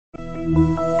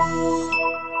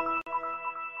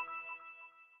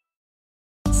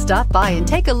Stop by and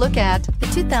take a look at the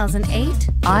 2008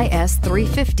 IS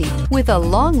 350. With a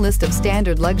long list of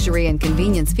standard luxury and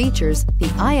convenience features, the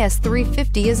IS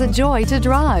 350 is a joy to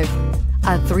drive.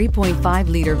 A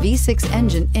 3.5-liter V6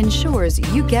 engine ensures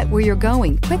you get where you're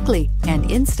going quickly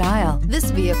and in style.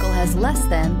 This vehicle has less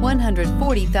than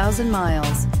 140,000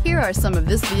 miles. Here are some of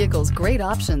this vehicle's great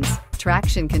options: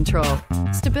 traction control,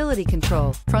 stability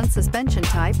control, front suspension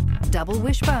type, double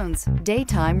wishbones,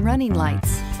 daytime running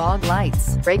lights, fog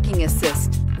lights, braking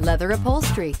assist, leather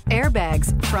upholstery, airbags,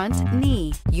 front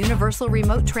knee, universal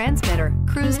remote transmitter,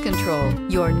 cruise control.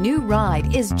 Your new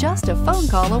ride is just a phone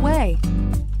call away.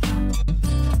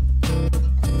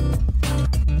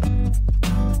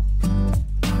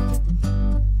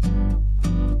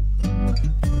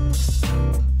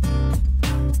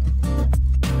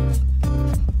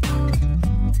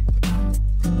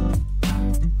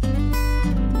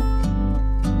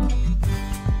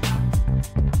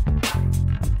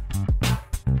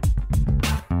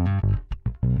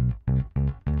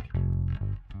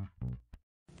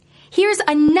 Here's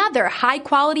another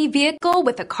high-quality vehicle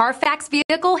with a Carfax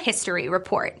Vehicle History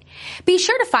Report. Be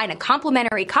sure to find a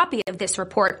complimentary copy of this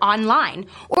report online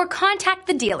or contact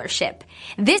the dealership.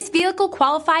 This vehicle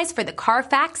qualifies for the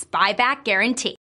Carfax Buyback Guarantee.